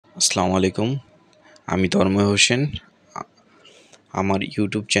আসসালামু আলাইকুম। আমি তন্ময় হোসেন। আমার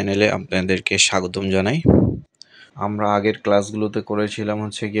ইউটিউব চ্যানেলে আপনাদেরকে স্বাগতম জানাই। আমরা আগের ক্লাসগুলোতে করেছিলাম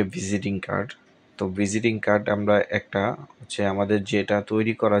হচ্ছে গিয়ে ভিজিটিং কার্ড। তো ভিজিটিং কার্ড আমরা একটা হচ্ছে আমাদের যেটা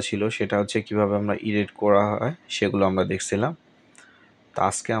তৈরি করা ছিল সেটা হচ্ছে কিভাবে আমরা এডিট করা হয় সেগুলো আমরা দেখছিলাম। তো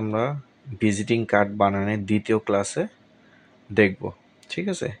আজকে আমরা ভিজিটিং কার্ড বানানোর দ্বিতীয় ক্লাসে দেখব। ঠিক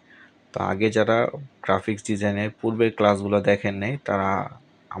আছে? তো আগে যারা গ্রাফিক্স ডিজাইনের পূর্বের ক্লাসগুলো দেখেন নাই তারা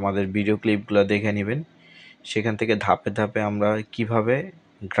আমাদের ভিডিও ক্লিপগুলো দেখে নেবেন। সেখান থেকে ধাপে ধাপে আমরা কিভাবে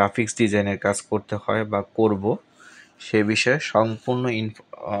গ্রাফিক্স ডিজাইনের কাজ করতে হয় বা করব সে বিষয়ে সম্পূর্ণ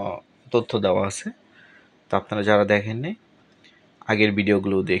তথ্য দেওয়া আছে। তো আপনারা যারা দেখেননি আগের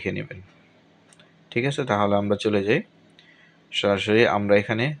ভিডিওগুলো দেখে নেবেন। ঠিক আছে, তাহলে আমরা চলে যাই সরাসরি। আমরা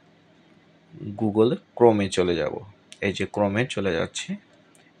এখানে গুগল ক্রোমে চলে যাব। এই যে ক্রোমে চলে যাচ্ছি।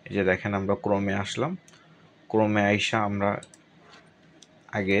 এই যে দেখেন আমরা ক্রোমে আসলাম। ক্রোমে আইসা আমরা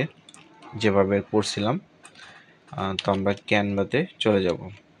আগে যেভাবে করছিলাম তো আমরা ক্যানভাতে চলে যাব।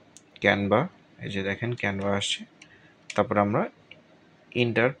 ক্যানভা, এই যে দেখেন ক্যানভা আসছে। তারপর আমরা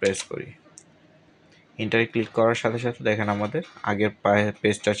ইন্টার প্রেস করি। ইন্টারে ক্লিক করার সাথে সাথে দেখেন আমাদের আগের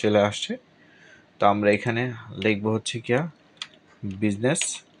পেজটা চলে আসছে। তো আমরা এখানে লিখবো হচ্ছে কিয়া business,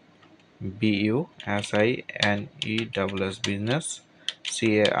 BUSINESS business,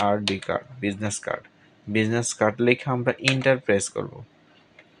 CARD card, business card. Business card লিখে আমরা ইন্টার প্রেস করব।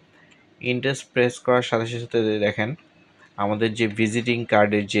 ইন্টার প্রেস করার সাথে সাথে দেখেন আমাদের যে ভিজিটিং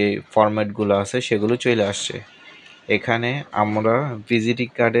কার্ডের যে ফরম্যাটগুলো আছে সেগুলো চলে আসছে। এখানে আমরা ভিজিটিং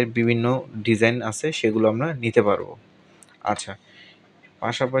কার্ডের বিভিন্ন ডিজাইন আছে সেগুলো আমরা নিতে পারবো। আচ্ছা,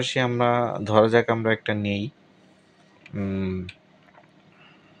 পাশাপাশি আমরা ধরা যাক আমরা একটা নেই,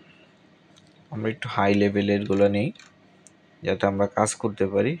 আমরা একটু হাই লেভেলের গুলো নেই যাতে আমরা কাজ করতে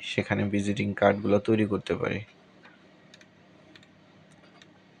পারি, সেখানে ভিজিটিং কার্ডগুলো তৈরি করতে পারি।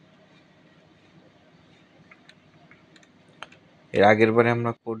 এর আগের বারে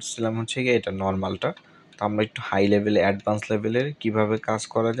আমরা করছিলাম হচ্ছে কি এটা নর্মালটা। তো আমরা একটু হাই লেভেলে অ্যাডভান্স লেভেলের কিভাবে কাজ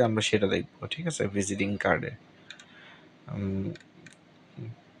করা যায় আমরা সেটা দেখবো। ঠিক আছে, ভিজিটিং কার্ডে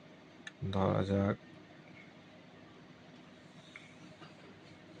ধরা যাক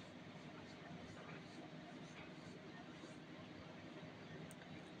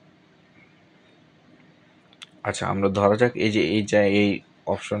আচ্ছা, আমরা ধরা যাক এই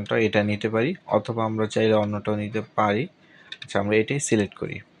অপশনটা এটা নিতে পারি, অথবা আমরা চাইলে অন্যটাও নিতে পারি। আচ্ছা, আমরা এটাই সিলেক্ট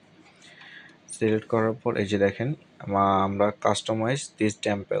করি। সিলেক্ট করার পর এই যে দেখেন আমরা কাস্টমাইজ দিস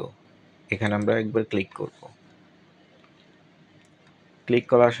টেম্পল, এখানে আমরা একবার ক্লিক করব। ক্লিক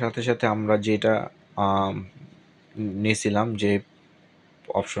করার সাথে সাথে আমরা যেটা নিয়েছিলাম যে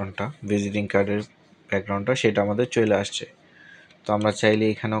অপশনটা ভিজিটিং কার্ডের ব্যাকগ্রাউন্ডটা সেটা আমাদের চলে আসছে। তো আমরা চাইলে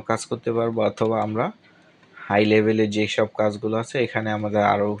এখানেও কাজ করতে পারবো, অথবা আমরা হাই লেভেলে যেসব কাজগুলো আছে এখানে আমাদের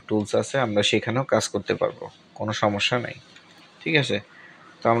আরও টুলস আছে, আমরা সেখানেও কাজ করতে পারবো, কোনো সমস্যা নেই। ঠিক আছে,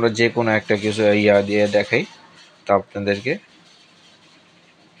 তো আমরা যে কোনো একটা কিছু দিয়ে দেখাই। তো আপনাদেরকে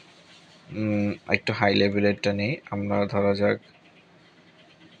একটু হাই লেভেলেরটা নেই, আমরা ধরা যাক।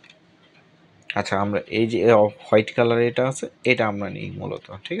 আচ্ছা, আমরা এই যে হোয়াইট কালার এটা আছে এটা আমরা নিই মূলত।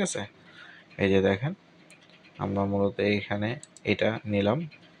 ঠিক আছে, এই যে দেখেন আমরা মূলত এইখানে এটা নিলাম,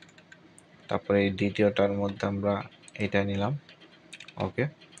 তারপরে এই দ্বিতীয়টার মধ্যে আমরা এটা নিলাম। ওকে,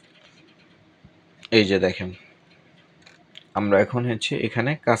 এই যে দেখেন আমরা এখন হচ্ছে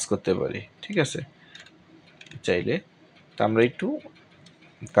এখানে কাজ করতে পারি। ঠিক আছে, চাইলে তো আমরা একটু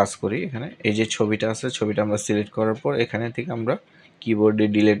কাজ করি। এখানে এই যে ছবিটা আছে, ছবিটা আমরা সিলেক্ট করার পর এখানে থেকে আমরা কিবোর্ডে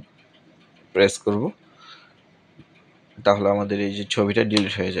ডিলিট প্রেস করব, তাহলে আমাদের এই যে ছবিটা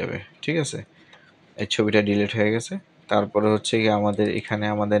ডিলিট হয়ে যাবে। ঠিক আছে, এই ছবিটা ডিলিট হয়ে গেছে। তারপরে হচ্ছে কি আমাদের এখানে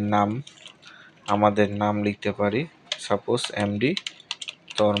আমাদের নাম লিখতে পারি, সাপোজ এমডি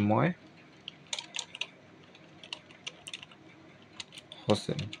তন্ময়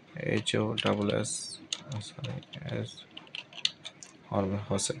হোসেন,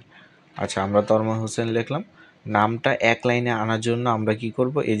 হোসেন। আচ্ছা, আমরা তন্ময় হোসেন লিখলাম। নামটা এক লাইনে আনার জন্য আমরা কি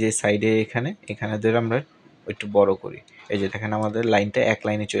করব, এই যে সাইডে এখানে ধরে আমরা একটু বড় করি। এই যে দেখেন আমাদের লাইনটা এক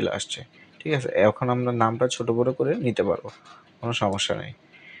লাইনে চলে আসছে। ঠিক আছে, এখন আমরা নামটা ছোট বড় করে নিতে পারবো, কোনো সমস্যা নেই।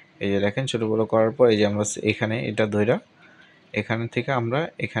 এই যে দেখেন ছোট বড় করার পর এই যে আমরা এখানে এটা ধইরা এখান থেকে আমরা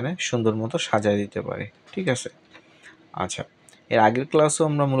এখানে সুন্দর মতো সাজায় দিতে পারি। ঠিক আছে, আচ্ছা, এর আগের ক্লাসেও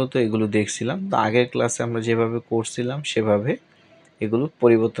আমরা মূলত এগুলো দেখছিলাম। তো আগের ক্লাসে আমরা যেভাবে করছিলাম সেভাবে এগুলো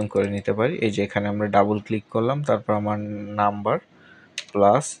পরিবর্তন করে নিতে পারি। এই যে এখানে আমরা ডাবল ক্লিক করলাম, তারপর আমার নাম্বার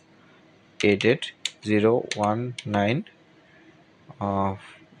প্লাস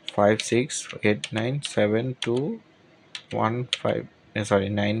 880195689721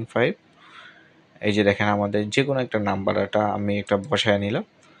 95। এই যে দেখেন আমাদের যে কোনো একটা নাম্বার, এটা আমি একটা বসায় নিলাম।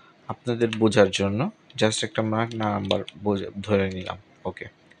 আপনাদের বোঝার জন্য জাস্ট একটা আমরা নাম্বার ধরে নিলাম। ওকে,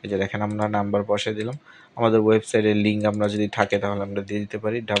 এই যে দেখেন আমরা নাম্বার বসিয়ে দিলাম। আমাদের ওয়েবসাইটের লিঙ্ক আমরা যদি থাকে তাহলে আমরা দিয়ে দিতে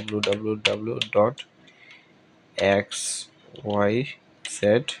পারি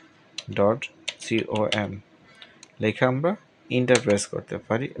www.xyz.com লেখা আমরা ইন্টার প্রেস করতে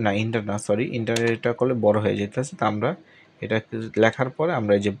পারি না, ইন্টারটা করলে বড় হয়ে যেতেছে। তো আমরা এটা লেখার পরে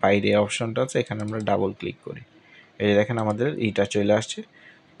আমরা এই যে বাইরে অপশনটা আছে এখানে আমরা ডাবল ক্লিক করি। এই যে দেখেন আমাদের এইটা চলে আসছে।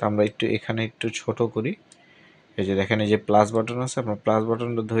 তো আমরা একটু এখানে একটু ছোট করি। এই যে দেখেন এই যে প্লাস বাটন আছে, আমরা প্লাস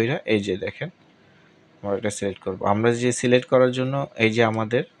বাটনটা ধইরা এই যে দেখেন আমরা এটা সিলেক্ট করব। আমরা যে সিলেক্ট করার জন্য এই যে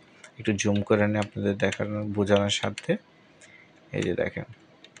আমাদের একটু জুম করে নিয়ে আপনাদের দেখানোর বোঝানোর স্বার্থে এই যে দেখেন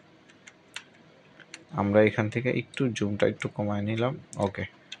আমরা এখান থেকে একটু জুমটা একটু কমায় নিলাম। ওকে,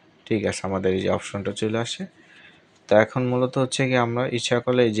 ঠিক আছে, আমাদের এই যে অপশনটা চলে আসে। তো এখন মূলত হচ্ছে কি আমরা ইচ্ছা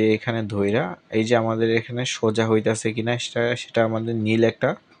করলে যে এখানে ধইরা এই যে আমাদের এখানে সোজা হইতাছে কিনা সেটা আমাদের নীল একটা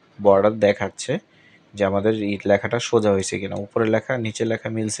বর্ডার দেখাচ্ছে যে আমাদের এই লেখাটা সোজা হয়েছে কিনা, উপরে লেখা নিচে লেখা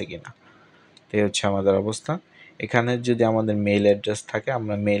মিলছে কিনা। তো এই হচ্ছে আমাদের অবস্থা। এখানে যদি আমাদের মেইল অ্যাড্রেস থাকে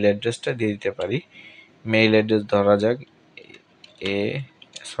আমরা মেইল অ্যাড্রেসটা দিয়ে দিতে পারি। মেইল অ্যাড্রেস ধরা যাক এ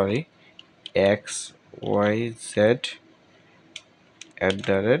সরি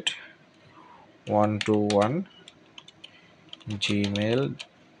xyz@121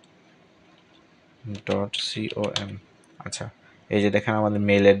 gmail.com। আচ্ছা, এই যে দেখেন আমাদের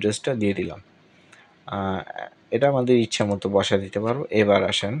মেইল অ্যাড্রেসটা দিয়ে দিলাম। এটা আমাদের ইচ্ছা মতো বসা দিতে পারবো। এবার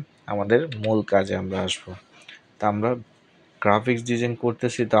আসেন আমাদের মূল কাজে আমরা আসবো। তা আমরা গ্রাফিক্স ডিজাইন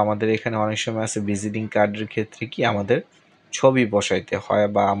করতেছি, তো আমাদের এখানে অনেক সময় আছে ভিজিটিং কার্ডের ক্ষেত্রে কি আমাদের ছবি বসাইতে হয়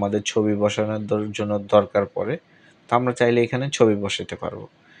বা আমাদের ছবি বসানোর জন্য দরকার পড়ে। তো আমরা চাইলে এখানে ছবি বসাতে পারবো।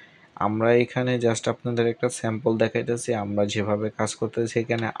 আমরা এখানে জাস্ট আপনাদের একটা স্যাম্পল দেখাইতেছি আমরা যেভাবে কাজ করতেছি।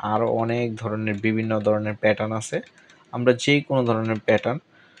 এখানে আরও অনেক ধরনের বিভিন্ন ধরনের প্যাটার্ন আছে। আমরা যে কোনো ধরনের প্যাটার্ন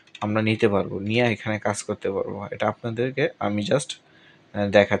আমরা নিতে পারবো, নিয়ে এখানে কাজ করতে পারবো। এটা আপনাদেরকে আমি জাস্ট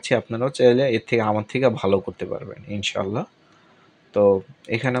দেখাচ্ছি, আপনারাও চাইলে এর থেকে আমার থেকে ভালো করতে পারবেন ইনশাল্লাহ। তো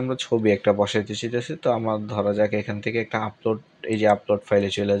এখানে আমরা ছবি একটা বসাইতে চাইতেছি। তো আমার ধরা যাক এখান থেকে একটা আপলোড, এই যে আপলোড ফাইলে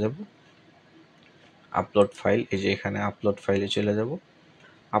চলে যাব। আপলোড ফাইল, এই যে এখানে আপলোড ফাইলে চলে যাব।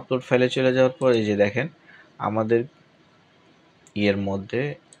 আপলোড ফাইলে চলে যাওয়ার পর এই যে দেখেন আমাদের ইয়ের মধ্যে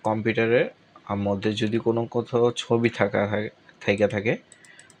কম্পিউটারের মধ্যে যদি কোনো কোথাও ছবি থেকে থাকে,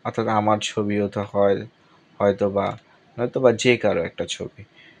 অর্থাৎ আমার ছবিও তো হয় নয়তো বা যে কারো একটা ছবি।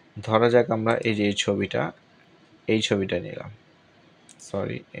 ধরা যাক আমরা এই যে এই ছবিটা নিলাম,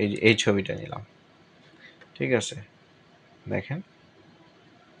 সরি এই ছবিটা নিলাম। ঠিক আছে, দেখেন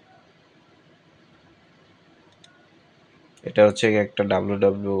এটা হচ্ছে একটা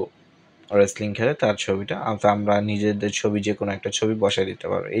ডাব্লিউ রেসলিং খেলে তার ছবিটা। তো আমরা নিজেদের ছবি যে কোনো একটা ছবি বসায় দিতে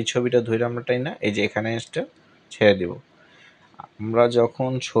পারবো। এই ছবিটা ধরে আমরা টাই না এই যে এখানে এসে ছেড়ে দিব। আমরা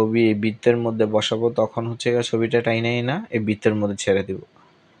যখন ছবি এই বৃত্তের মধ্যে বসাবো তখন হচ্ছে ছবিটা টাইনাই না এই বৃত্তের মধ্যে ছেড়ে দিব।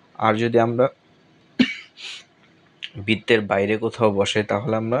 আর যদি আমরা বৃত্তের বাইরে কোথাও বসাই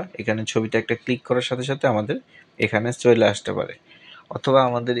তাহলে আমরা এখানে ছবিতে একটা ক্লিক করার সাথে সাথে আমাদের এখানে চলে আসতে পারে। অথবা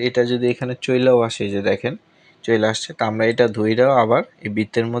আমাদের এটা যদি এখানে চলেও আসে, যে দেখেন চলে আসছে, তা আমরা এটা ধইরাও আবার এই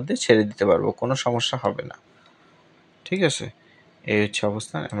বৃত্তের মধ্যে ছেড়ে দিতে পারবো, কোনো সমস্যা হবে না। ঠিক আছে, এই হচ্ছে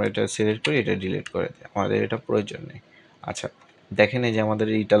অবস্থা। আমরা এটা সিলেক্ট করি, এটা ডিলিট করে দিই, আমাদের এটা প্রয়োজন নেই। আচ্ছা, দেখেন এই যে আমাদের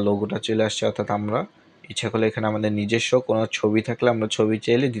এইটা লোগোটা চলে আসছে, অর্থাৎ আমরা ইচ্ছা করলে এখানে আমাদের নিজস্ব কোনো ছবি থাকলে আমরা ছবি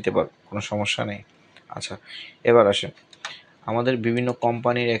চাইলে দিতে পারবো, কোনো সমস্যা নেই। আচ্ছা, এবার আসেন আমাদের বিভিন্ন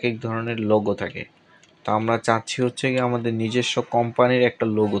কোম্পানির এক এক ধরনের লোগো থাকে। তো আমরা চাচ্ছি হচ্ছে কি আমাদের নিজস্ব কোম্পানির একটা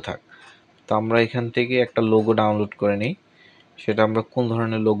লোগো থাক। তো আমরা এখান থেকে একটা লোগো ডাউনলোড করে নিই। সেটা আমরা কোন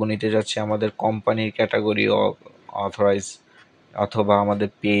ধরনের লোগো নিতে যাচ্ছি, আমাদের কোম্পানির ক্যাটাগরি অথরাইজ অথবা আমাদের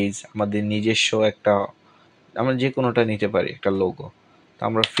পেজ, আমাদের নিজস্ব একটা, আমরা যে কোনোটা নিতে পারি একটা লোগো। তো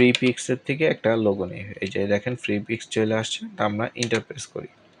আমরা ফ্রি পিক্সের থেকে একটা লোগো নিই। এই যে দেখেন ফ্রি পিক্স চলে আসছে। তা আমরা ইন্টারপ্রেস করি।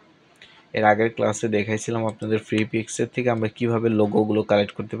 এর আগের ক্লাসে দেখাইছিলাম আপনাদের ফ্রি পিক্সের থেকে আমরা কিভাবে লোগোগুলো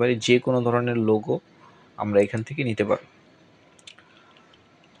কালেক্ট করতে পারি। যে কোনো ধরনের লোগো আমরা এখান থেকে নিতে পারি।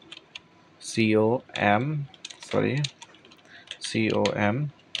 COMPANY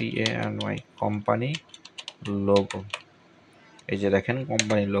কোম্পানি লোগো, এই যে দেখেন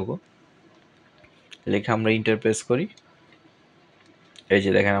কোম্পানি লোগো লেখা আমরা ইন্টারপ্রেস করি। এই যে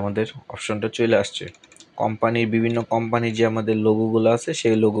দেখেন আমাদের অপশনটা চলে আসছে। কোম্পানির বিভিন্ন কোম্পানির যে আমাদের লোগোগুলো আছে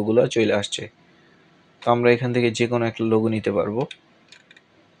সেই লোগোগুলো চলে আসছে। তো আমরা এখান থেকে যে কোনো একটা লোগো নিতে পারবো।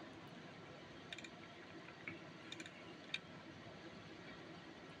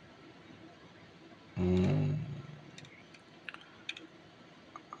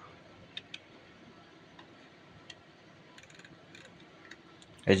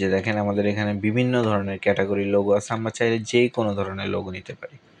 এই যে দেখেন আমাদের এখানে বিভিন্ন ধরনের ক্যাটাগরি লোগো আছে, আমরা চাইলে যে কোনো ধরনের লোগো নিতে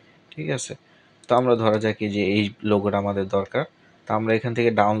পারি। ঠিক আছে। তো আমরা ধরা যাক যে এই লোগোটা আমাদের দরকার, তো আমরা এখান থেকে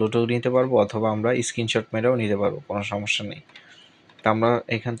ডাউনলোডও নিতে পারবো অথবা আমরা স্ক্রিনশট মেরেও নিতে পারবো, কোনো সমস্যা নেই। তো আমরা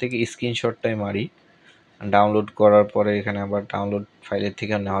এখান থেকে স্ক্রিনশটটাই মারি, ডাউনলোড করার পরে এখানে আবার ডাউনলোড ফাইলের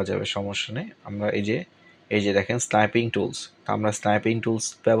থেকে নেওয়া যাবে, সমস্যা নেই। আমরা এই যে দেখেন স্নাইপিং টুলস, তো আমরা স্নাইপিং টুলস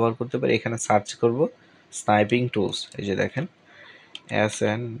ব্যবহার করতে পারি। এখানে সার্চ করব স্নাইপিং টুলস, এই যে দেখেন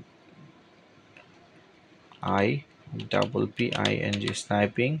SNIPPING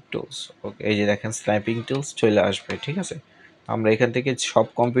স্নাইপিং টুলস। ওকে, এই যে দেখেন স্নাইপিং টুলস চলে আসবে, ঠিক আছে। আমরা এখান থেকে সব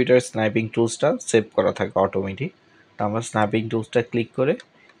কম্পিউটার স্নাইপিং টুলসটা সেভ করা থাকে অটোমেটিক। তো আমরা স্নাইপিং টুলসটা ক্লিক করে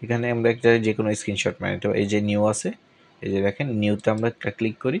এখানে আমরা একটা যে কোনো স্ক্রিনশট মানে, তো এই যে নিউ আছে, এই যে দেখেন নিউতে আমরা একটা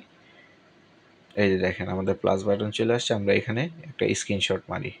ক্লিক করি, এই যে দেখেন আমাদের প্লাস বাটন চলে আসছে। আমরা এখানে একটা স্ক্রিনশট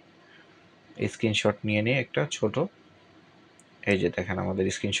মারি, স্ক্রিনশট নিয়ে একটা ছোট, এই যে দেখেন আমাদের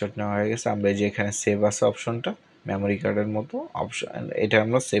স্ক্রিনশট নেওয়া হয়ে গেছে। আমরা এই যে এখানে সেভ আছে অপশনটা, মেমোরি কার্ডের মতো অপশন, এটা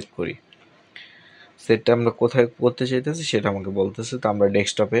আমরা সেভ করি। সেটটা আমরা কোথায় করতে চাইতেছি সেটা আমাকে বলতেছে, তো আমরা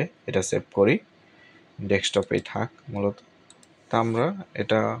ডেস্কটপে এটা সেভ করি, ডেস্কটপেই থাক মূলত। তা আমরা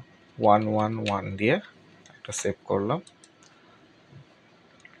এটা 111 দিয়ে একটা সেভ করলাম,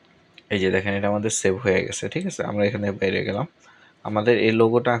 এই যে দেখেন এটা আমাদের সেভ হয়ে গেছে, ঠিক আছে। আমরা এখানে বাইরে গেলাম, আমাদের এই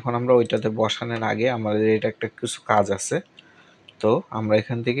লোগোটা এখন আমরা ওইটাতে বসানোর আগে আমাদের এটা একটা কিছু কাজ আছে। তো আমরা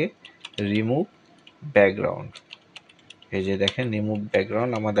এখান থেকে রিমুভ ব্যাকগ্রাউন্ড, এই যে দেখেন রিমুভ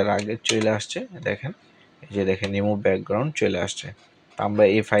ব্যাকগ্রাউন্ড আমাদের আগে চলে আসছে, দেখেন এই যে দেখেন রিমুভ ব্যাকগ্রাউন্ড চলে আসছে। আমরা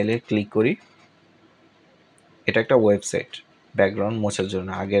এই ফাইলে ক্লিক করি, এটা একটা ওয়েবসাইট ব্যাকগ্রাউন্ড মোছার জন্য,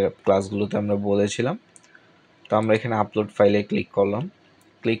 আগের ক্লাসগুলোতে আমরা বলেছিলাম। তো আমরা এখানে আপলোড ফাইলে ক্লিক করলাম,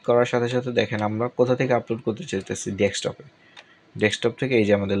 ক্লিক করার সাথে সাথে দেখেন আমরা কোথা থেকে আপলোড করতে চাইতেছি, ডেস্কটপে। ডেস্কটপ থেকে এই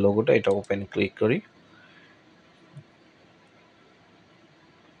যে আমাদের লোগোটা, এটা ওপেন ক্লিক করি,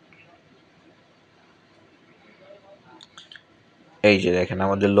 এই যে দেখেন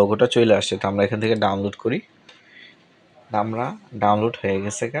আমাদের লোগোটা চলে আসছে। তো আমরা এখান থেকে ডাউনলোড করি, আমরা ডাউনলোড হয়ে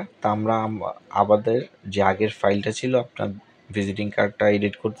গেছে তা আমরা আমাদের যে আগের ফাইলটা ছিল আপনার ভিজিটিং কার্ডটা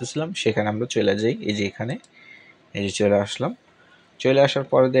এডিট করতেছিলাম, সেখানে আমরা চলে যাই, এই যে এখানে এই যে চলে আসলাম। চলে আসার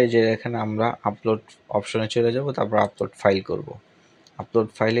পরে এই যে এখানে আমরা আপলোড অপশনে চলে যাব, তারপর আপলোড ফাইল করব। আপলোড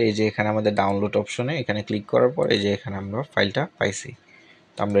ফাইলে এই যে এখানে আমাদের ডাউনলোড অপশনে এখানে ক্লিক করার পর এই যে এখানে আমরা ফাইলটা পাইছি,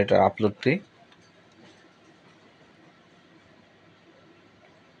 তো আমরা এটা আপলোড দিই।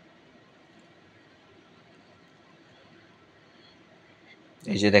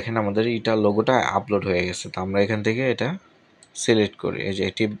 এই যে দেখেন আমাদের এটা লোগোটা আপলোড হয়ে গেছে। তো আমরা এখান থেকে এটা সিলেক্ট করি, এই যে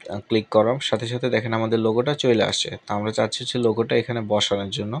এটি ক্লিক করার সাথে সাথে দেখেন আমাদের লোগোটা চলে আসছে। তো আমরা চাচ্ছি হচ্ছে লোগোটা এখানে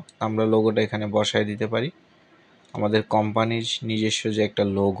বসানোর জন্য, আমরা লোগোটা এখানে বসায় দিতে পারি। আমাদের কোম্পানির নিজস্ব যে একটা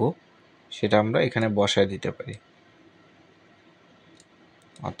লোগো, সেটা আমরা এখানে বসায় দিতে পারি,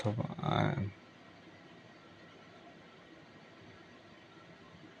 অথবা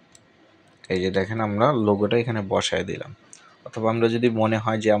এই যে দেখেন আমরা লোগোটা এখানে বসায় দিলাম। অথবা আমরা যদি মনে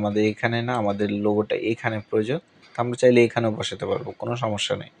হয় যে আমাদের এখানে না, আমাদের লোগোটা এখানে প্রয়োজন, আমরা চাইলে এখানেও বসাতে পারবো, কোনো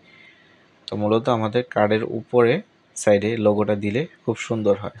সমস্যা নেই। তো মূলত আমাদের কার্ডের উপরে সাইডে লোগোটা দিলে খুব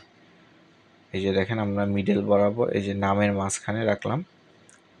সুন্দর হয়। এই যে দেখেন আমরা মিডল বরাবর এই যে নামের মাঝখানে রাখলাম,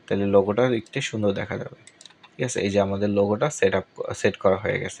 তাহলে লোগোটা দেখতে সুন্দর দেখা যাবে, ঠিক আছে। এই যে আমাদের লোগোটা সেট করা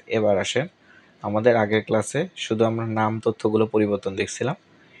হয়ে গেছে। এবার আসেন, আমাদের আগের ক্লাসে শুধু আমরা নাম তথ্যগুলো পরিবর্তন দেখছিলাম,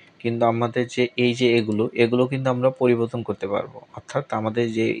 কিন্তু আমাদের যে এই যে এগুলো কিন্তু আমরা পরিবর্তন করতে পারবো, অর্থাৎ আমাদের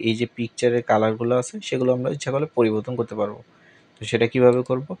যে এই যে পিকচারের কালারগুলো আছে সেগুলো আমরা ইচ্ছা করলে পরিবর্তন করতে পারবো। তো সেটা কিভাবে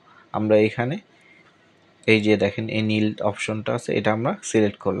করব, আমরা এখানে এই যে দেখেন এই নীল অপশনটা আছে, এটা আমরা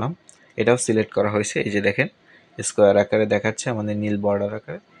সিলেক্ট করলাম, এটাও সিলেক্ট করা হয়েছে। এই যে দেখেন স্কোয়ার আকারে দেখাচ্ছে আমাদের নীল বর্ডার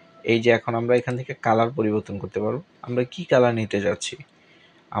আকারে। এই যে এখন আমরা এখান থেকে কালার পরিবর্তন করতে পারবো, আমরা কি কালার নিতে যাচ্ছি,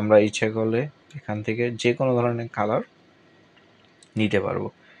 আমরা ইচ্ছা করলে এখান থেকে যে কোনো ধরনের কালার নিতে পারবো।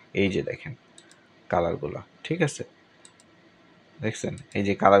 এই যে দেখেন কালারগুলো, ঠিক আছে, দেখছেন এই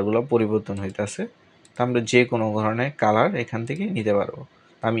যে কালারগুলো পরিবর্তন হইতেছে। তো আমরা যে কোনো ধরনের কালার এখান থেকে নিতে পারবো।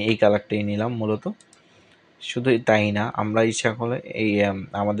 আমি এই কালারটাই নিলাম মূলত। শুধু তাই না, আমরা ইচ্ছা করলে এই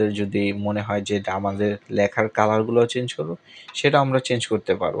আমাদের যদি মনে হয় যে আমাদের লেখার কালারগুলো চেঞ্জ করবো, সেটা আমরা চেঞ্জ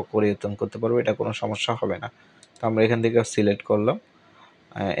করতে পারবো, পরিবর্তন করতে পারবো, এটা কোনো সমস্যা হবে না। তো আমরা এখান থেকে সিলেক্ট করলাম,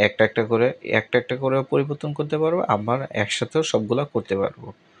 একটা একটা করে পরিবর্তন করতে পারবো, আবার একসাথেও সবগুলা করতে পারবো।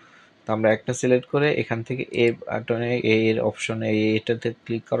 তো আমরা একটা সিলেক্ট করে এখান থেকে এ বাটনে এর অপশনে এটাতে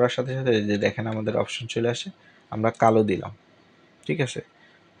ক্লিক করার সাথে সাথে যে দেখেন আমাদের অপশন চলে আসে, আমরা কালো দিলাম, ঠিক আছে।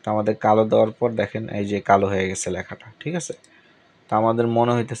 তো আমাদের কালো দেওয়ার পর দেখেন এই যে কালো হয়ে গেছে লেখাটা, ঠিক আছে। তো আমাদের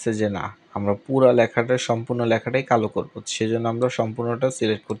মনে হইতেছে যে না, আমরা পুরো লেখাটা সম্পূর্ণ লেখাটাই কালো করবো, সেজন্য আমরা সম্পূর্ণটা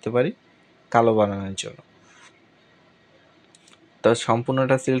সিলেক্ট করতে পারি কালো বানানোর জন্য। তো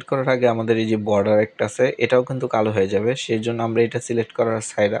সম্পূর্ণটা সিলেক্ট করার আগে আমাদের এই যে বর্ডার একটা আছে, এটাও কিন্তু কালো হয়ে যাবে। সেই জন্য আমরা এটা সিলেক্ট করার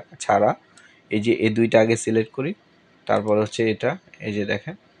ছাড়া এই যে এই দুইটা আগে সিলেক্ট করি, তারপর হচ্ছে এটা, এই যে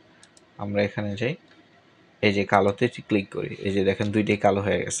দেখেন আমরা এখানে যাই, এই যে কালোতে ক্লিক করি, এই যে দেখেন দুইটাই কালো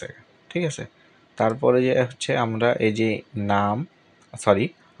হয়ে গেছে। ঠিক আছে, তারপরে যে হচ্ছে আমরা এই যে নাম, সরি,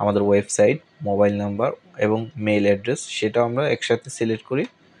 আমাদের ওয়েবসাইট, মোবাইল নাম্বার এবং মেইল অ্যাড্রেস, সেটাও আমরা একসাথে সিলেক্ট করি।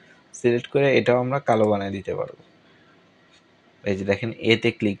 সিলেক্ট করে এটাও আমরা কালো বানিয়ে দিতে পারবো। এই যে দেখেন এতে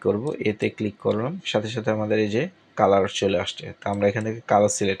ক্লিক করব, এতে ক্লিক করলাম, সাথে সাথে আমাদের এই যে কালার চলে আসছে। তো আমরা এখান থেকে কালো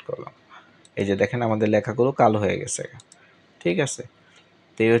সিলেক্ট করলাম, এই যে দেখেন আমাদের লেখাগুলো কালো হয়ে গেছে। ঠিক আছে,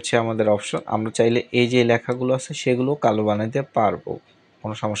 তো এই হচ্ছে আমাদের অপশন। আমরা চাইলে এই যে লেখাগুলো আছে সেগুলো কালো বানাইতে পারবো,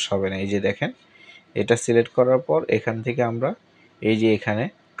 কোনো সমস্যা হবে না। এই যে দেখেন এটা সিলেক্ট করার পর এখান থেকে আমরা এই যে এখানে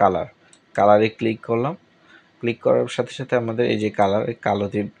কালারে ক্লিক করলাম। ক্লিক করার সাথে সাথে আমাদের এই যে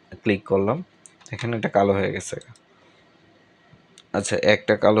কালোতে ক্লিক করলাম, এখানে এটা কালো হয়ে গেছে। আচ্ছা,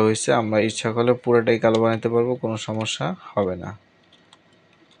 একটা কালো হয়েছে, আমরা ইচ্ছা করলে পুরোটাই কালো বানাতে পারবো, কোনো সমস্যা হবে না।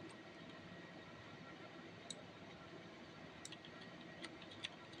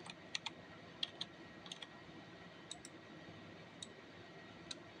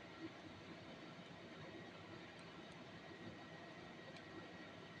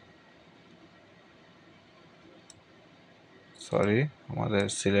 সরি, আমাদের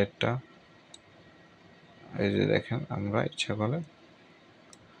সিলেক্টটা, এই যে দেখেন আমরা ইচ্ছা করলে,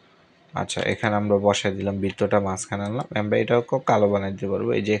 আচ্ছা এখানে আমরা বসাই দিলাম, বৃত্তটা মাঝখানে আনলাম, আমরা এটাও কালো বানাই দিতে পারবো।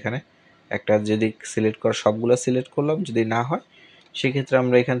 এই যে এখানে একটা যদি সিলেক্ট করা, সবগুলো সিলেক্ট করলাম, যদি না হয় সেক্ষেত্রে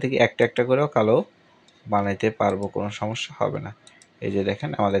আমরা এখান থেকে একটা একটা করেও কালো বানাইতে পারবো, কোনো সমস্যা হবে না। এই যে দেখেন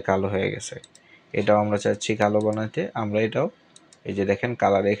আমাদের কালো হয়ে গেছে। এটাও আমরা চাচ্ছি কালো বানাইতে, আমরা এটাও এই যে দেখেন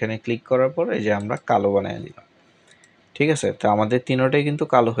কালার, এখানে ক্লিক করার পর এই যে আমরা কালো বানিয়ে দিলাম। ঠিক আছে, তো আমাদের তিনোটাই কিন্তু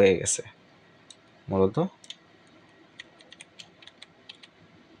কালো হয়ে গেছে মূলত।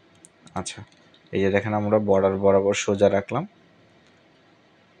 আচ্ছা, এই যে দেখেন আমরা বর্ডার বরাবর সোজা রাখলাম।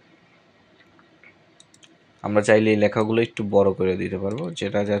 আমরা চাইলে এই লেখাগুলো একটু বড় করে দিতে পারবো,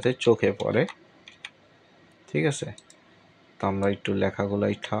 যেটা যাতে চোখে পড়ে। ঠিক আছে, তো আমরা একটু লেখাগুলো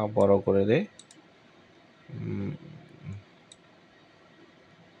একটু বড় করে দেই।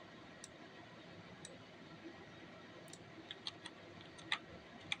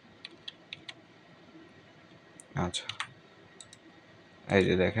 আচ্ছা, এই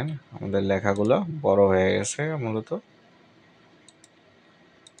যে দেখেন আমাদের লেখাগুলো বড় হয়ে গেছে মূলত।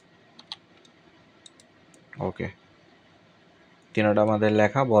 ওকে, তিনটা আমাদের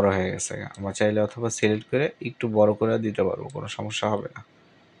লেখা বড় হয়ে গেছে। আমরা চাইলে অথবা সিলেক্ট করে একটু বড় করে দিতে পারবো, কোনো সমস্যা হবে না।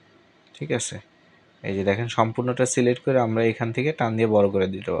 ঠিক আছে, এই যে দেখেন সম্পূর্ণটা সিলেক্ট করে আমরা এখান থেকে টান দিয়ে বড় করে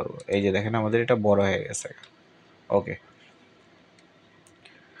দিতে পারবো। এই যে দেখেন আমাদের এটা বড় হয়ে গেছে। ওকে,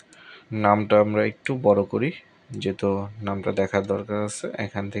 নামটা আমরা একটু বড় করি, যেহেতু নামটা দেখার দরকার আছে।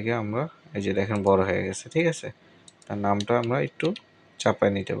 এখান থেকে আমরা এই যে দেখেন বড় হয়ে গেছে। ঠিক আছে, তার নামটা আমরা একটু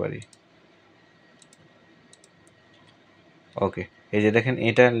চাপায় নিতে পারি। ওকে, এই যে দেখেন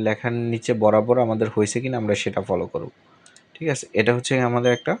এটা লেখার নিচে বরাবর আমাদের হয়েছে কিনা আমরা সেটা ফলো করব। ঠিক আছে, এটা হচ্ছে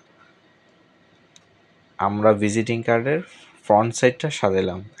আমাদের একটা, আমরা ভিজিটিং কার্ডের ফ্রন্ট সাইডটা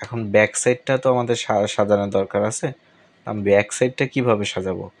সাজালাম। এখন ব্যাক সাইডটা তো আমাদের সাজানোর দরকার আছে। আমি ব্যাক সাইডটা কীভাবে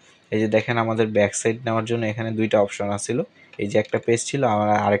সাজাবো? এই যে দেখেন আমাদের ব্যাক সাইড নেওয়ার জন্য এখানে দুইটা অপশন আসছিল। এই যে একটা পেজ ছিল, আমার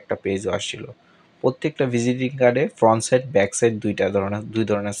আরেকটা পেজও আসছিল। প্রত্যেকটা ভিজিটিং কার্ডে ফ্রন্ট সাইড ব্যাক সাইড দুই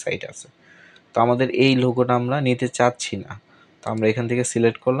ধরনের সাইড আছে। তো আমাদের এই লোগোটা আমরা নিতে চাচ্ছি না, তো আমরা এখান থেকে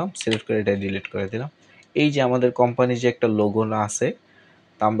সিলেক্ট করলাম, সিলেক্ট করে এটা ডিলিট করে দিলাম। এই যে আমাদের কোম্পানির যে একটা লোগো না আছে,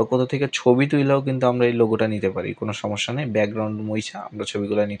 তা আমরা কোথা থেকে ছবি তুললেও কিন্তু আমরা এই লোগোটা নিতে পারি, কোনো সমস্যা নেই। ব্যাকগ্রাউন্ড মুইছা আমরা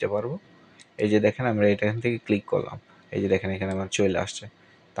ছবিগুলো নিতে পারবো। এই যে দেখেন আমরা এটা এখান থেকে ক্লিক করলাম, এই যে দেখেন এখানে আমার চলে আসছে।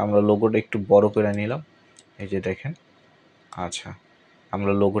 তো আমরা লোগোটা একটু বড় করে নিলাম, এই যে দেখেন। আচ্ছা,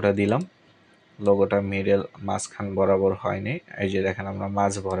 আমরা লোগোটা দিলাম, লোগোটা মিডল মাঝখান বরাবর হয়নি। এই যে দেখেন আমরা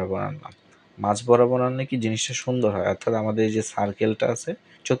মাঝ বরাবর আনলাম। মাঝ বরাবর আনলে কি জিনিসটা সুন্দর হয়, অর্থাৎ আমাদের এই যে সার্কেলটা আছে,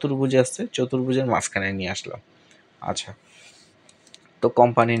 চতুর্ভুজে আসছে, চতুর্ভুজের মাঝখানে নিয়ে আসলাম। আচ্ছা, তো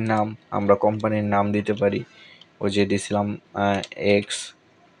কোম্পানির নাম, আমরা কোম্পানির নাম দিতে পারি। ওই যে দিছিলাম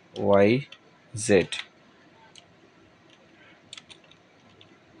XYZ,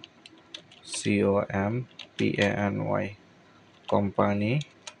 COMPANY, কোম্পানি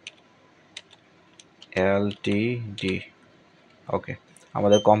LTD। ওকে,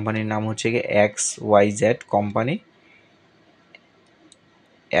 আমাদের কোম্পানির নাম হচ্ছে কি XYZ কোম্পানি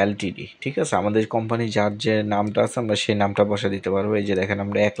LTD। ঠিক আছে, আমাদের কোম্পানি যার যে নামটা আছে আমরা সেই নামটা বসে দিতে পারবো। এই যে দেখেন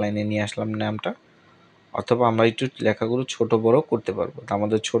আমরা এক লাইনে নিয়ে আসলাম নামটা, অথবা আমরা একটু লেখাগুলো ছোট বড় করতে পারবো। তো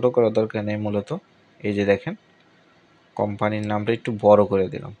আমাদের ছোট করার দরকার নেই মূলত। এই যে দেখেন কোম্পানির নামটা একটু বড় করে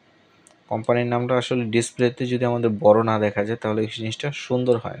দিলাম, কোম্পানির নামটা আসলে ডিসপ্লেতে যদি আমাদের বড় না দেখা যায় তাহলে এই জিনিসটা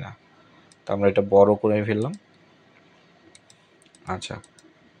সুন্দর হয় না। তো আমরা এটা বড় করে ফেললাম। আচ্ছা,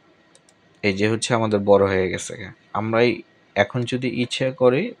 এই যে হচ্ছে আমাদের বড় হয়ে গেছে। আমরা এখন যদি ইচ্ছে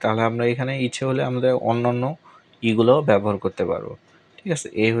করি তাহলে আমরা এখানে ইচ্ছে হলে আমাদের অন্যান্য ইগুলো ব্যবহার করতে পারবো। ঠিক আছে,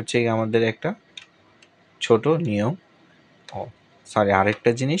 এই হচ্ছে আমাদের একটা ছোট নিয়ম। ও সরি,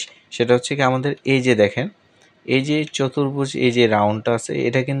 আরেকটা জিনিস, সেটা হচ্ছে কি আমাদের এই যে দেখেন, এই যে চতুর্ভুজ, এই যে রাউন্ডটা আছে,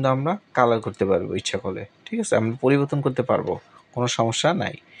 এটা কিন্তু আমরা কালার করতে পারবো ইচ্ছা করলে। ঠিক আছে, আমরা পরিবর্তন করতে পারবো, কোনো সমস্যা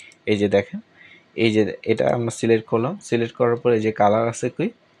নাই। এই যে দেখেন, এই যে এটা আমরা সিলেক্ট করলাম, সিলেক্ট করার পরে যে কালার আছে কি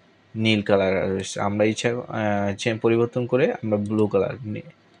নীল কালার রয়েছে, আমরা ইচ্ছা পরিবর্তন করে আমরা ব্লু কালার,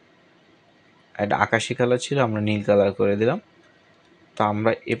 এটা আকাশি কালার ছিল, আমরা নীল কালার করে দিলাম। তো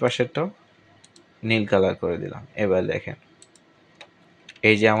আমরা এ পাশেরটাও নীল কালার করে দিলাম। এবার দেখেন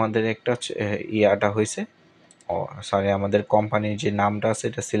এই যে আমাদের একটা ইয়াটা হয়েছে। ও সরি, আমাদের কোম্পানির যে নামটা আছে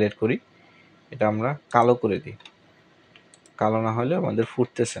এটা সিলেক্ট করি, এটা আমরা কালো করে দিই। কালো না হলে আমাদের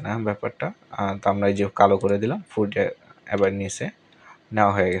ফুটতেছে না ব্যাপারটা। তো আমরা এই যে কালো করে দিলাম, ফুটে এবার নিচে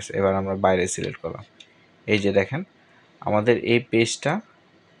নেওয়া হয়ে গেছে। এবার আমরা বাইরে সিলেক্ট করলাম। এই যে দেখেন আমাদের এই পেজটা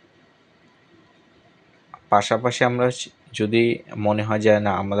পাশাপাশি আমরা যদি মনে হয় যে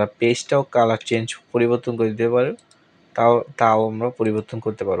না আমরা পেজটাও কালার চেঞ্জ পরিবর্তন করে দিতে পারি, তাও আমরা পরিবর্তন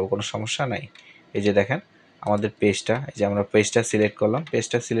করতে পারবো, কোনো সমস্যা নাই। এই যে দেখেন আমাদের পেজটা, এই যে আমরা পেজটা সিলেক্ট করলাম,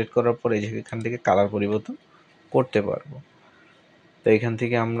 পেজটা সিলেক্ট করার পর এই যে এখান থেকে কালার পরিবর্তন করতে পারবো। তো এখান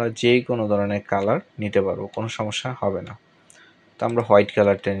থেকে আমরা যে কোনো ধরনের কালার নিতে পারবো, কোনো সমস্যা হবে না। তো আমরা হোয়াইট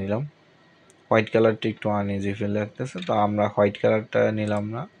কালারটা নিলাম, হোয়াইট কালারটা একটু আনইজি ফিল লাগতেছে, তো আমরা হোয়াইট কালারটা নিলাম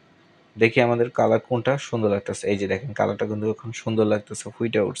না। দেখি আমাদের কালার কোনটা সুন্দর লাগতেছে। এই যে দেখেন কালারটা কিন্তু এখন সুন্দর লাগতেছে,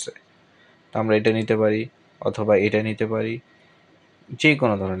 ফুইটা উঠছে। তো আমরা এটা নিতে পারি অথবা এটা নিতে পারি, যে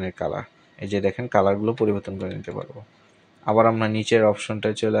কোনো ধরনের কালার। এই যে দেখেন কালারগুলো পরিবর্তন করে নিতে পারবো। আবার আমরা নিচের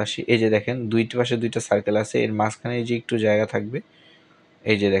অপশনটায় চলে আসি। এই যে দেখেন দুইটা পাশে দুইটা সার্কেল আছে, এর মাঝখানে যে একটু জায়গা থাকবে।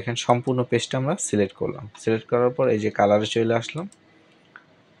 এই যে দেখেন সম্পূর্ণ পেজটা আমরা সিলেক্ট করলাম, সিলেক্ট করার পর এই যে কালারে চলে আসলাম।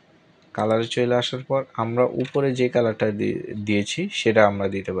 কালারে চলে আসার পর আমরা উপরে যে কালারটা দিয়েছি সেটা আমরা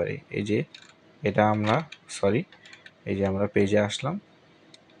দিতে পারি। এই যে এটা আমরা এই যে আমরা পেজে আসলাম,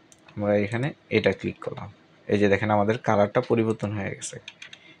 আমরা এখানে এটা ক্লিক করলাম। এই যে দেখেন আমাদের কালারটা পরিবর্তন হয়ে গেছে।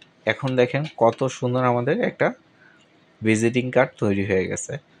 এখন দেখেন কত সুন্দর আমাদের একটা ভিজিটিং কার্ড তৈরি হয়ে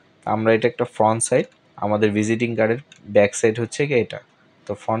গেছে। আমরা এটা একটা ফ্রন্ট সাইড, আমাদের ভিজিটিং কার্ডের ব্যাক সাইড হচ্ছে কি এটা।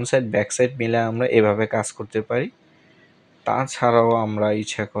 তো ফ্রন্ট সাইড ব্যাক সাইড মিলে আমরা এভাবে কাজ করতে পারি। তাছাড়াও আমরা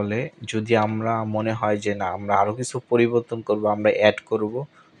ইচ্ছা করলে যদি আমরা মনে হয় যে না আমরা আরও কিছু পরিবর্তন করব, আমরা অ্যাড করব,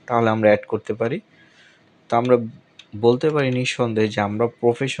 তাহলে আমরা অ্যাড করতে পারি। তো আমরা বলতে পারি নিঃসন্দেহে যে আমরা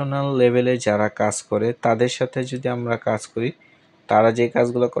প্রফেশনাল লেভেলে যারা কাজ করে তাদের সাথে যদি আমরা কাজ করি, তারা যে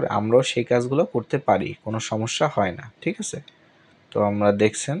কাজগুলো করে আমরাও সেই কাজগুলো করতে পারি, কোনো সমস্যা হয় না। ঠিক আছে, তো আমরা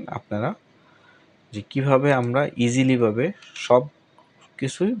দেখছেন আপনারা যে কিভাবে আমরা ইজিলিভাবে সব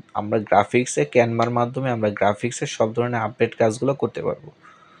কিছুই আমরা গ্রাফিক্সে ক্যানভার মাধ্যমে আমরা গ্রাফিক্সের সব ধরনের আপডেট কাজগুলো করতে পারবো।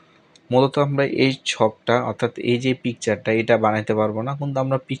 মূলত আমরা এই ছকটা অর্থাৎ এই যে পিকচারটা এটা বানাইতে পারবো না, কিন্তু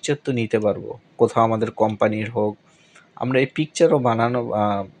আমরা পিকচার তো নিতে পারবো, কোথাও আমাদের কোম্পানির হোক, আমরা এই পিকচারও বানানো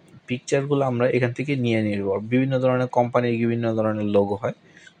পিকচারগুলো আমরা এখান থেকে নিয়ে নিব। বিভিন্ন ধরনের কোম্পানির বিভিন্ন ধরনের লোগো হয়,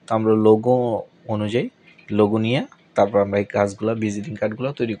 তো আমরা লোগো অনুযায়ী লোগো নিয়ে তারপর আমরা এই কাজগুলো ভিজিটিং কার্ডগুলো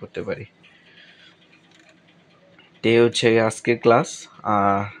তৈরি করতে পারি। এই হচ্ছে আজকের ক্লাস।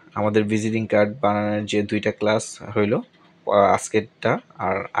 আমাদের ভিজিটিং কার্ড বানানোর যে দুইটা ক্লাস হইলো, আজকেরটা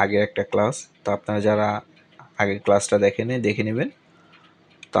আর আগের একটা ক্লাস। তো আপনারা যারা আগের ক্লাসটা দেখে নেবেন।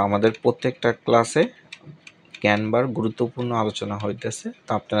 তো আমাদের প্রত্যেকটা ক্লাসে ক্যানভার গুরুত্বপূর্ণ আলোচনা হইতেছে,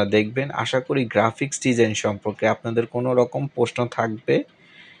 তো আপনারা দেখবেন। আশা করি গ্রাফিক্স ডিজাইন সম্পর্কে আপনাদের কোনো রকম প্রশ্ন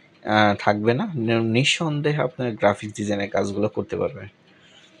থাকবে না, নিঃসন্দেহে আপনারা গ্রাফিক্স ডিজাইনের কাজগুলো করতে পারবেন।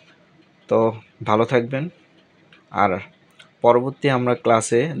 তো ভালো থাকবেন। আর পরবর্তী আমরা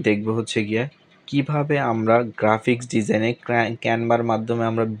ক্লাসে দেখব হচ্ছে গিয়ে কিভাবে আমরা গ্রাফিক্স ডিজাইনে ক্যানভার মাধ্যমে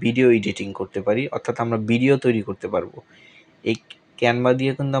আমরা ভিডিও এডিটিং করতে পারি, অর্থাৎ আমরা ভিডিও তৈরি করতে পারবো। এই ক্যানভা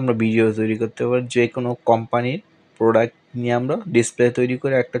দিয়ে কিন্তু আমরা ভিডিও তৈরি করতে পারি, যে কোনো কোম্পানির প্রোডাক্ট নিয়ে আমরা ডিসপ্লে তৈরি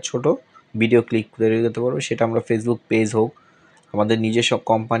করে একটা ছোট ভিডিও ক্লিক তৈরি করতে পারবো। সেটা আমরা ফেসবুক পেজ হোক, আমাদের নিজস্ব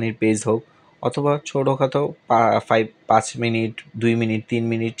কোম্পানির পেজ হোক, অথবা ছোটোখাটো 5 মিনিট, 2 মিনিট, 3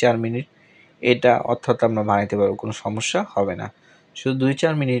 মিনিট, 4 মিনিট, এটা অর্থাৎ আমরা বানাইতে পারবো, কোনো সমস্যা হবে না। শুধু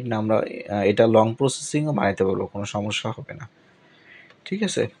 2-4 মিনিট না, আমরা এটা লং প্রসেসিংও বানাইতে পারবো, কোনো সমস্যা হবে না। ঠিক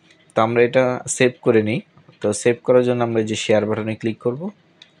আছে, তো আমরা এটা সেভ করে নিই। তো সেভ করার জন্য আমরা যে শেয়ার বাটনে ক্লিক করব,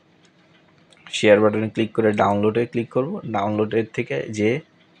 শেয়ার বাটনে ক্লিক করে ডাউনলোডে ক্লিক করব। ডাউনলোডের থেকে যে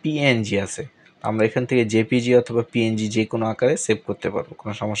পিএনজি আছে, আমরা এখান থেকে জেপিজি অথবা পিএনজি যে কোনো আকারে সেভ করতে পারবো,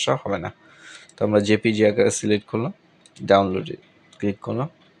 কোনো সমস্যা হবে না। তো আমরা জেপিজি আকারে সিলেক্ট করলাম, ডাউনলোডে ক্লিক করলাম।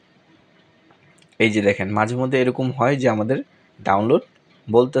 এই যে দেখেন মাঝে মধ্যে এরকম হয় যে আমাদের ডাউনলোড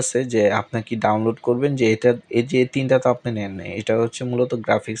বলতেছে যে আপনার কি ডাউনলোড করবেন, যে এটা এই যে ৩টা তো আপনি নেন নাই, এটা হচ্ছে মূলত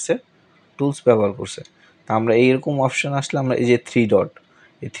গ্রাফিক্সের টুলস ব্যবহার করছে। তা আমরা এইরকম অপশন আসলে আমরা এই যে 3 ডট,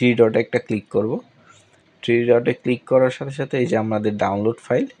 এই 3 ডটে একটা ক্লিক করব। 3 ডটে ক্লিক করার সাথে সাথে এই যে আমাদের ডাউনলোড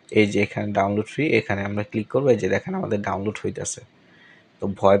ফাইল, এই যে এখানে ডাউনলোড ফ্রি, এখানে আমরা ক্লিক করব। এই যে দেখেন আমাদের ডাউনলোড হইতেছে। তো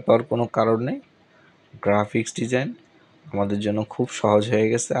ভয় পাওয়ার কোনো কারণ নেই। গ্রাফিক্স ডিজাইন আমাদের জন্য খুব সহজ হয়ে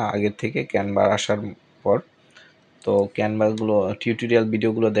গেছে আগের থেকে ক্যানভা আসার পর। তো ক্যানভাগুলো টিউটোরিয়াল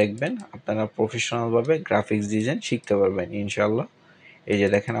ভিডিওগুলো দেখবেন, আপনারা প্রফেশনালভাবে গ্রাফিক্স ডিজাইন শিখতে পারবেন ইনশাআল্লাহ। এই যে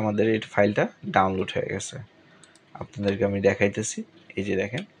দেখেন আমাদের এই ফাইলটা ডাউনলোড হয়ে গেছে, আপনাদেরকে আমি দেখাইতেছি। এই যে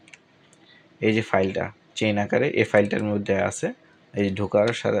দেখেন এই যে ফাইলটা চেইন আকারে এই ফাইলটার মধ্যে আছে। এই যে ঢোকার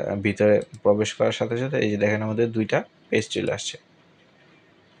সাথে ভিতরে প্রবেশ করার সাথে সাথে এই যে দেখেন আমাদের 2টা পেজ চলে আসছে।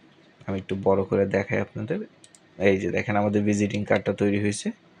 আমি একটু বড় করে দেখাই আপনাদের। এই যে দেখেন আমাদের ভিজিটিং কার্ডটা তৈরি হয়েছে,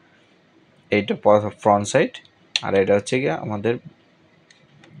 এইটা ফ্রন্ট সাইড, আর এটা হচ্ছে গিয়ে আমাদের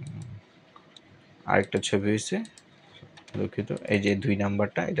আরেকটা ছবি হয়েছে, দুঃখিত, এই যে 2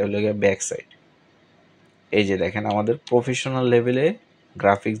 নাম্বারটা এটা হলো গিয়ে ব্যাক সাইড। এই যে দেখেন আমাদের প্রফেশনাল লেভেলে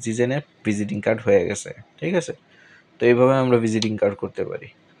গ্রাফিক্স ডিজাইনের ভিজিটিং কার্ড হয়ে গেছে। ঠিক আছে, তো এইভাবে আমরা ভিজিটিং কার্ড করতে পারি।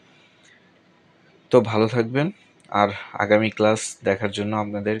 তো ভালো থাকবেন, আর আগামী ক্লাস দেখার জন্য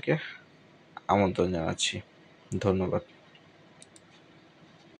আপনাদেরকে আমন্ত্রণ জানাচ্ছি। ধন্যবাদ।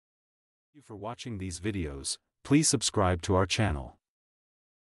 Thank you for watching these videos. Please subscribe to our channel.